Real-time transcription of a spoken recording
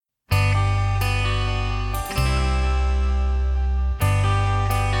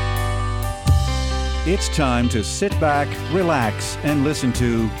It's time to sit back, relax, and listen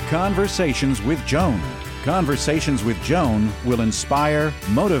to Conversations with Joan. Conversations with Joan will inspire,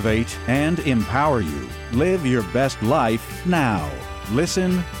 motivate, and empower you. Live your best life now.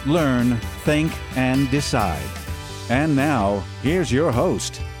 Listen, learn, think, and decide. And now, here's your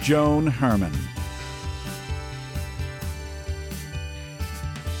host, Joan Herman.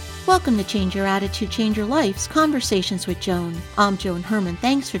 Welcome to Change Your Attitude, Change Your Life's Conversations with Joan. I'm Joan Herman.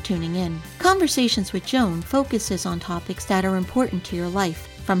 Thanks for tuning in. Conversations with Joan focuses on topics that are important to your life,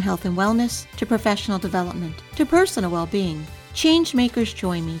 from health and wellness to professional development to personal well-being. Change makers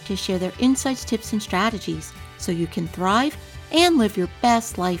join me to share their insights, tips, and strategies so you can thrive and live your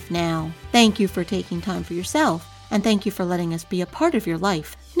best life now. Thank you for taking time for yourself, and thank you for letting us be a part of your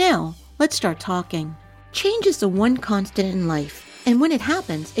life. Now, let's start talking. Change is the one constant in life. And when it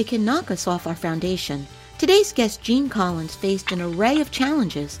happens, it can knock us off our foundation. Today's guest, Jeanne Collins, faced an array of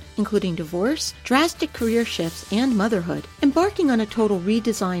challenges, including divorce, drastic career shifts, and motherhood. Embarking on a total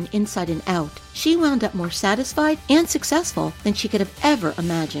redesign inside and out, she wound up more satisfied and successful than she could have ever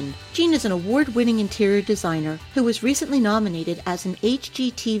imagined. Jeanne is an award-winning interior designer who was recently nominated as an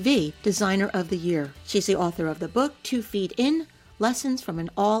HGTV Designer of the Year. She's the author of the book, 2 Feet In, Lessons from an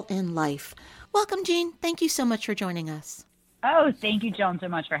All-In Life. Welcome, Jeanne. Thank you so much for joining us. Oh, thank you, Joan, so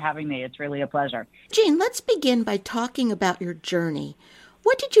much for having me. It's really a pleasure. Jeanne, let's begin by talking about your journey.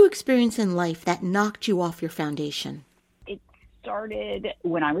 What did you experience in life that knocked you off your foundation? It started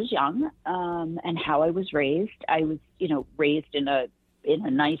when I was young, and how I was raised. I was, raised in a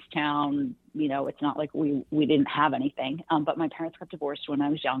nice town. It's not like we didn't have anything, but my parents got divorced when I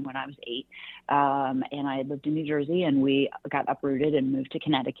was young, when I was 8, and I lived in New Jersey, and we got uprooted and moved to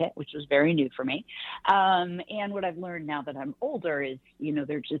Connecticut, which was very new for me. And what I've learned now that I'm older is,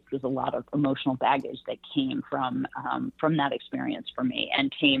 there just was a lot of emotional baggage that came from that experience for me,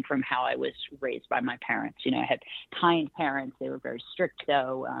 and came from how I was raised by my parents. I had kind parents. They were very strict,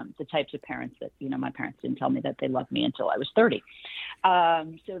 though, the types of parents that, my parents didn't tell me that they loved me until I was 30.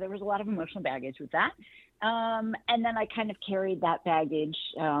 So there was a lot of emotional baggage with that. And then I kind of carried that baggage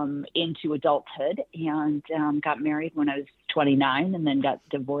into adulthood, and got married when I was 29, and then got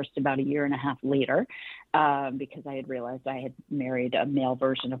divorced about a year and a half later, because I had realized I had married a male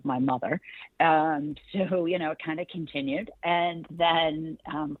version of my mother. So, it kind of continued. And then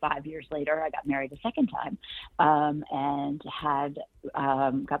 5 years later, I got married a second time, and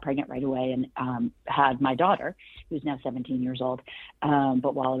got pregnant right away, and had my daughter, who's now 17 years old.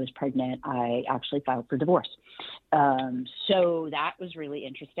 But while I was pregnant, I actually filed for divorce. So that was really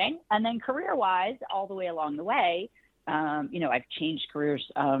interesting. And then career-wise, all the way along the way, I've changed careers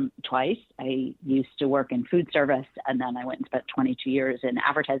twice. I used to work in food service, and then I went and spent 22 years in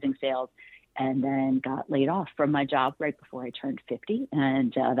advertising sales, and then got laid off from my job right before I turned 50.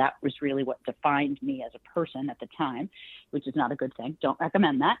 And that was really what defined me as a person at the time, which is not a good thing. Don't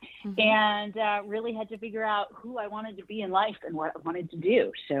recommend that. Mm-hmm. And really had to figure out who I wanted to be in life and what I wanted to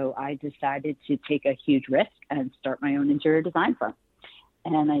do. So I decided to take a huge risk and start my own interior design firm.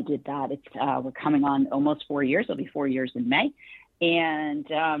 And I did that. We're coming on almost 4 years. It'll be 4 years in May. And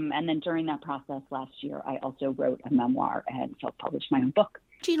then during that process last year, I also wrote a memoir and self-published my own book.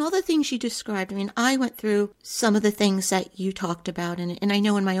 Jeanne, all the things you described, I went through some of the things that you talked about, and I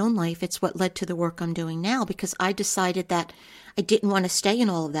know in my own life it's what led to the work I'm doing now, because I decided that I didn't want to stay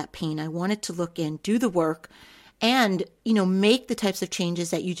in all of that pain. I wanted to look in, do the work, and, make the types of changes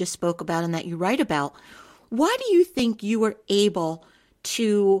that you just spoke about and that you write about. Why do you think you were able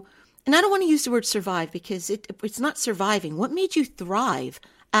to, and I don't want to use the word survive, because it's not surviving. What made you thrive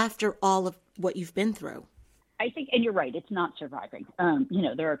after all of what you've been through? I think, and you're right, it's not surviving.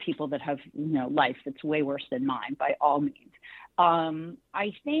 There are people that have, life that's way worse than mine, by all means.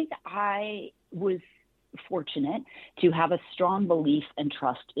 I think I was fortunate to have a strong belief and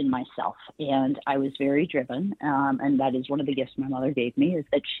trust in myself. And I was very driven. And that is one of the gifts my mother gave me, is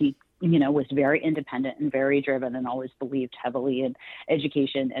that she, was very independent and very driven, and always believed heavily in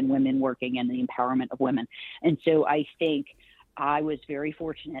education and women working and the empowerment of women. And so I think I was very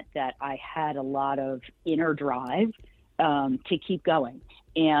fortunate that I had a lot of inner drive to keep going.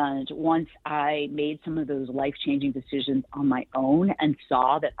 And once I made some of those life-changing decisions on my own and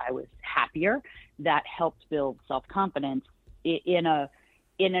saw that I was happier, that helped build self-confidence in an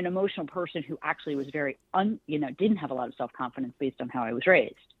emotional person who actually was very, didn't have a lot of self-confidence based on how I was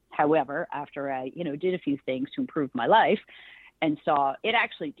raised. However, after I, did a few things to improve my life and saw it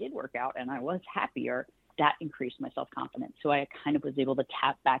actually did work out and I was happier, that increased my self-confidence. So I kind of was able to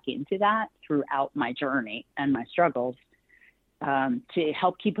tap back into that throughout my journey and my struggles to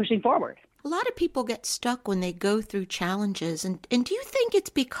help keep pushing forward. A lot of people get stuck when they go through challenges. And do you think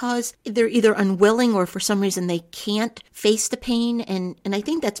it's because they're either unwilling or for some reason they can't face the pain? And I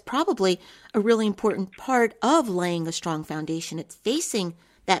think that's probably a really important part of laying a strong foundation. It's facing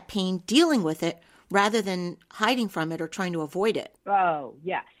that pain, dealing with it, rather than hiding from it or trying to avoid it. Oh,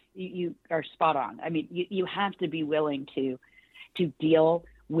 yes. You are spot on. I mean, you have to be willing to deal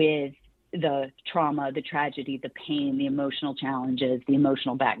with the trauma, the tragedy, the pain, the emotional challenges, the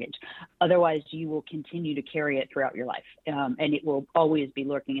emotional baggage. Otherwise, you will continue to carry it throughout your life, and it will always be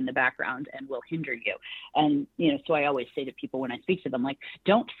lurking in the background and will hinder you. And, so I always say to people when I speak to them, like,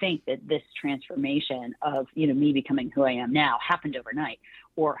 don't think that this transformation of, me becoming who I am now happened overnight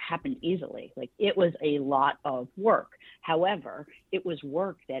or happened easily. Like, it was a lot of work. However, it was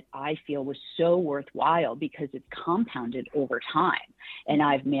work that I feel was so worthwhile because it's compounded over time. And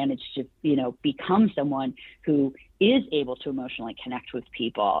I've managed to, become someone who is able to emotionally connect with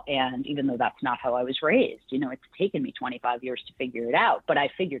people. And even though that's not how I was raised, it's taken me 25 years to figure it out, but I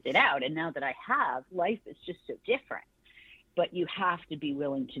figured it out. And now that I have, life is just so different. But you have to be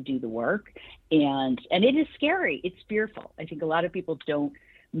willing to do the work. And it is scary. It's fearful. I think a lot of people don't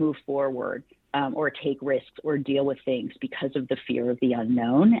move forward or take risks or deal with things because of the fear of the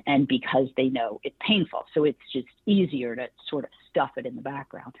unknown and because they know it's painful. So it's just easier to sort of stuff it in the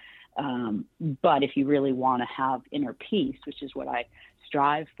background. But if you really want to have inner peace, which is what I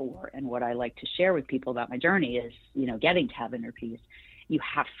strive for and what I like to share with people about my journey is, getting to have inner peace, you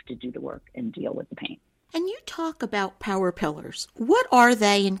have to do the work and deal with the pain. And you talk about power pillars. What are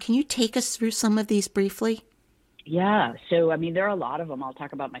they, and can you take us through some of these briefly? Yeah. So, there are a lot of them. I'll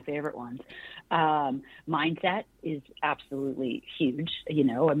talk about my favorite ones. Mindset is absolutely huge.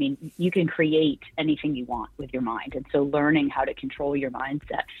 You can create anything you want with your mind. And so learning how to control your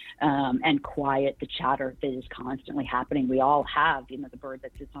mindset and quiet the chatter that is constantly happening. We all have, the bird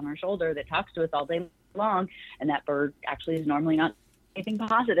that sits on our shoulder that talks to us all day long. And that bird actually is normally not anything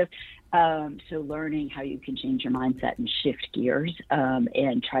positive. So learning how you can change your mindset and shift gears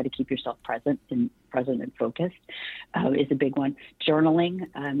and try to keep yourself present and focused is a big one. Journaling,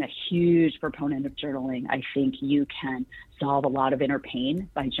 I'm a huge proponent of journaling. I think you can solve a lot of inner pain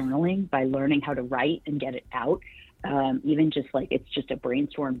by journaling, by learning how to write and get it out. Even just like it's just a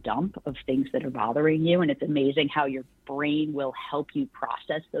brainstorm dump of things that are bothering you. And it's amazing how your brain will help you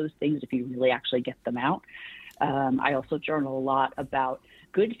process those things if you really actually get them out. I also journal a lot about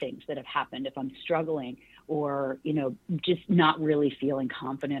good things that have happened if I'm struggling or, just not really feeling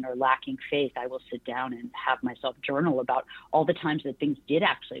confident or lacking faith. I will sit down and have myself journal about all the times that things did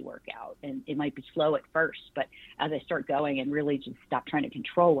actually work out. And it might be slow at first, but as I start going and really just stop trying to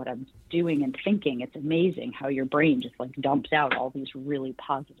control what I'm doing and thinking, it's amazing how your brain just like dumps out all these really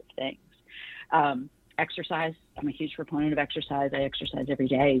positive things. Exercise. I'm a huge proponent of exercise. I exercise every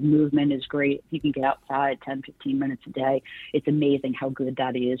day. Movement is great. You can get outside 10, 15 minutes a day. It's amazing how good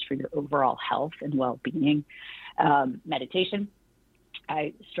that is for your overall health and well-being. Meditation.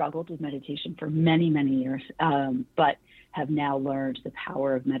 I struggled with meditation for many, many years, but have now learned the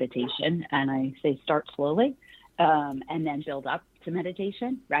power of meditation. And I say start slowly and then build up to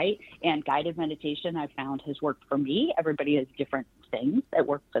meditation, right? And guided meditation I found has worked for me. Everybody has different things that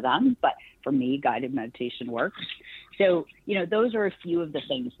work for them, but for me, guided meditation works. So, those are a few of the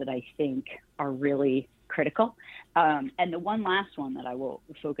things that I think are really critical. And the one last one that I will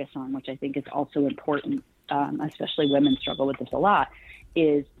focus on, which I think is also important, especially women struggle with this a lot,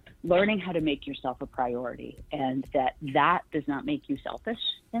 is learning how to make yourself a priority, and that does not make you selfish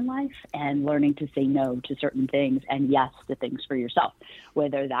in life, and learning to say no to certain things and yes to things for yourself,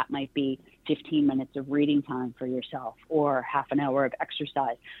 whether that might be 15 minutes of reading time for yourself or half an hour of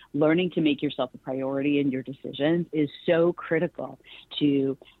exercise. Learning to make yourself a priority in your decisions is so critical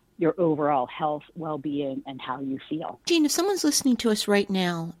to your overall health, well-being, and how you feel. Jeanne, if someone's listening to us right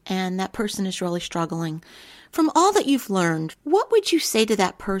now and that person is really struggling, from all that you've learned, what would you say to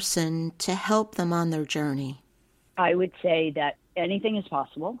that person to help them on their journey? I would say that anything is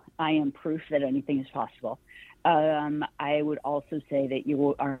possible. I am proof that anything is possible. I would also say that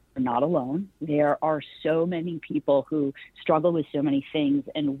you are not alone. There are so many people who struggle with so many things,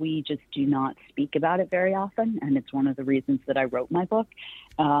 and we just do not speak about it very often. And it's one of the reasons that I wrote my book,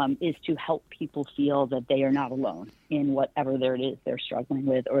 is to help people feel that they are not alone in whatever it is they're struggling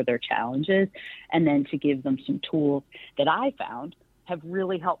with or their challenges, and then to give them some tools that I found have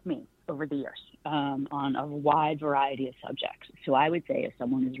really helped me over the years on a wide variety of subjects. So I would say if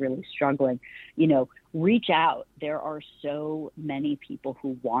someone is really struggling, reach out. There are so many people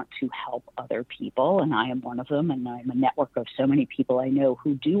who want to help other people, and I am one of them, and I'm a network of so many people I know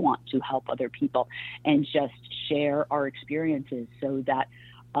who do want to help other people and just share our experiences so that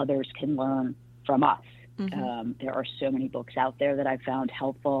others can learn from us. There are so many books out there that I've found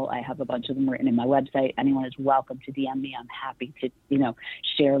helpful. I have a bunch of them written in my website. Anyone is welcome to DM me. I'm happy to,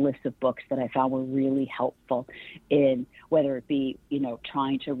 share lists of books that I found were really helpful in whether it be,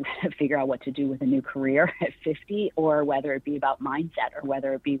 trying to figure out what to do with a new career at 50, or whether it be about mindset, or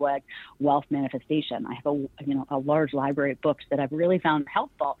whether it be like wealth manifestation. I have a large library of books that I've really found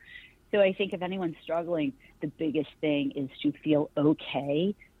helpful. So I think if anyone's struggling, the biggest thing is to feel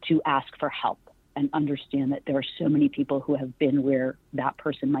okay to ask for help and understand that there are so many people who have been where that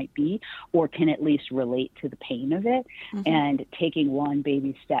person might be, or can at least relate to the pain of it. And taking one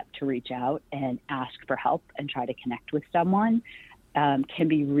baby step to reach out and ask for help and try to connect with someone can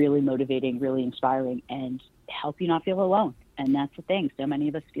be really motivating, really inspiring, and help you not feel alone. And that's the thing. So many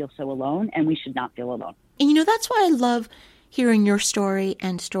of us feel so alone, and we should not feel alone. And that's why I love hearing your story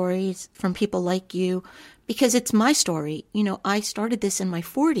and stories from people like you, because it's my story. I started this in my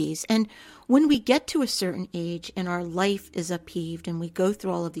 40s, and when we get to a certain age and our life is upheaved and we go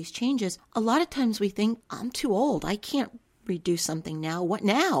through all of these changes, a lot of times we think, I'm too old. I can't redo something now. What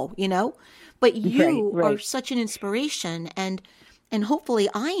now? But you right. are such an inspiration, and hopefully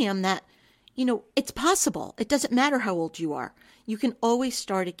I am that, it's possible. It doesn't matter how old you are. You can always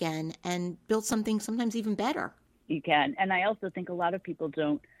start again and build something sometimes even better. You can. And I also think a lot of people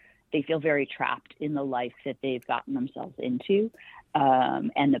they feel very trapped in the life that they've gotten themselves into,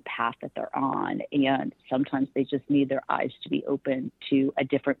 and the path that they're on. And sometimes they just need their eyes to be open to a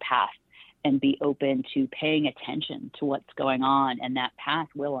different path and be open to paying attention to what's going on. And that path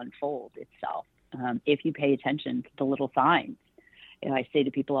will unfold itself if you pay attention to the little signs. I say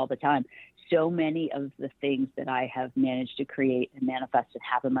to people all the time, so many of the things that I have managed to create and manifest and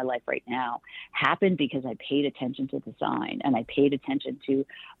have in my life right now happened because I paid attention to the sign, and I paid attention to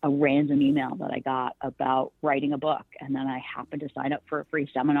a random email that I got about writing a book. And then I happened to sign up for a free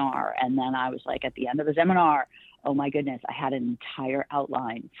seminar. And then I was like, at the end of the seminar, oh my goodness, I had an entire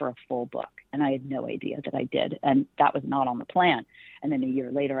outline for a full book, and I had no idea that I did. And that was not on the plan. And then a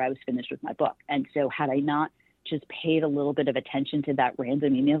year later, I was finished with my book. And so had I not just paid a little bit of attention to that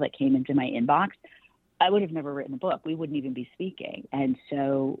random email that came into my inbox, I would have never written a book. We wouldn't even be speaking. And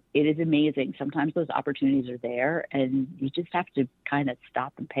so it is amazing. Sometimes those opportunities are there, and you just have to kind of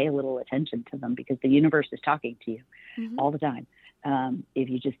stop and pay a little attention to them, because the universe is talking to you all the time. If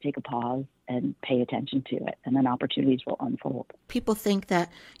you just take a pause and pay attention to it, and then opportunities will unfold. People think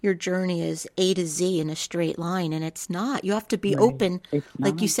that your journey is A to Z in a straight line, and it's not. You have to be open,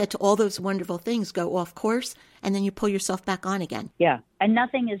 like you said, to all those wonderful things, go off course, and then you pull yourself back on again. Yeah. And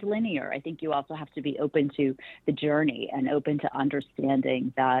nothing is linear. I think you also have to be open to the journey and open to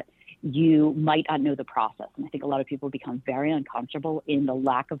understanding that you might not know the process. And I think a lot of people become very uncomfortable in the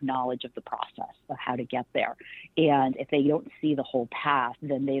lack of knowledge of the process of how to get there. And if they don't see the whole path,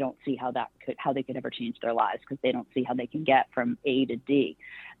 then they don't see how they could ever change their lives, because they don't see how they can get from A to D.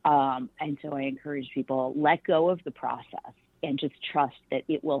 And so I encourage people, let go of the process and just trust that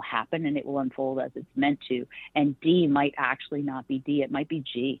it will happen and it will unfold as it's meant to. And D might actually not be D. It might be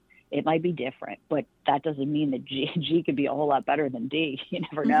G. It might be different, but that doesn't mean that G could be a whole lot better than D. You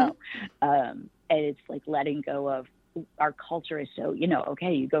never know. And it's like letting go of, our culture is so,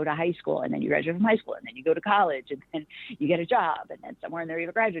 okay, you go to high school and then you graduate from high school and then you go to college and then you get a job, and then somewhere in there you have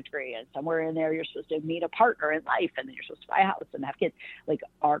a graduate degree, and somewhere in there you're supposed to meet a partner in life, and then you're supposed to buy a house and have kids. Like,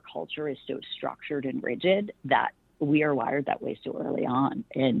 our culture is so structured and rigid that we are wired that way so early on,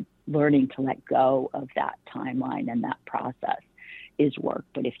 and learning to let go of that timeline and that process is work.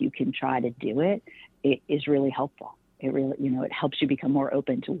 But if you can try to do it, it is really helpful. It really, it helps you become more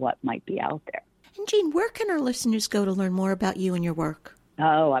open to what might be out there. And Jeanne, where can our listeners go to learn more about you and your work?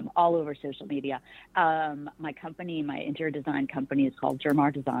 Oh, I'm all over social media. My company, my interior design company, is called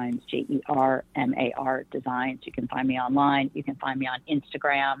Jermar Designs, Jermar Designs. You can find me online. You can find me on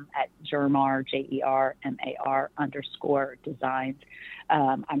Instagram at Jermar, Jermar _designs.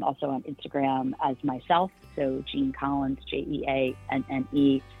 I'm also on Instagram as myself, so Jeanne Collins,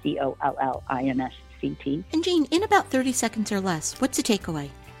 JeanneCollinsCT. And Jeanne, in about 30 seconds or less, what's the takeaway?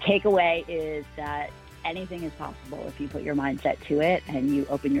 Takeaway is that anything is possible if you put your mindset to it and you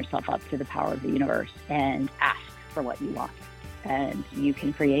open yourself up to the power of the universe and ask for what you want. And you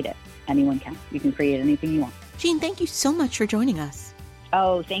can create it. Anyone can. You can create anything you want. Jeanne, thank you so much for joining us.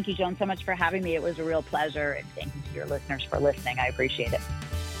 Oh, thank you, Joan, so much for having me. It was a real pleasure. And thank you to your listeners for listening. I appreciate it.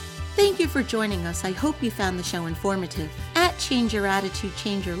 Thank you for joining us. I hope you found the show informative. At Change Your Attitude,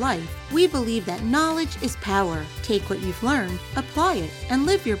 Change Your Life, we believe that knowledge is power. Take what you've learned, apply it, and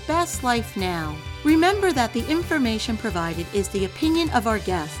live your best life now. Remember that the information provided is the opinion of our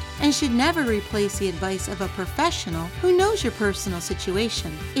guest and should never replace the advice of a professional who knows your personal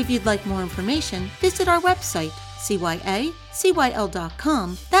situation. If you'd like more information, visit our website, CYACYL.com.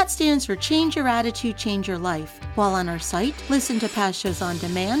 That stands for Change Your Attitude, Change Your Life. While on our site, listen to past shows on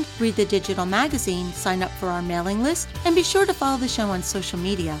demand, read the digital magazine, sign up for our mailing list, and be sure to follow the show on social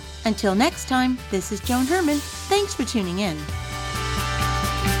media. Until next time, this is Joan Herman. Thanks for tuning in.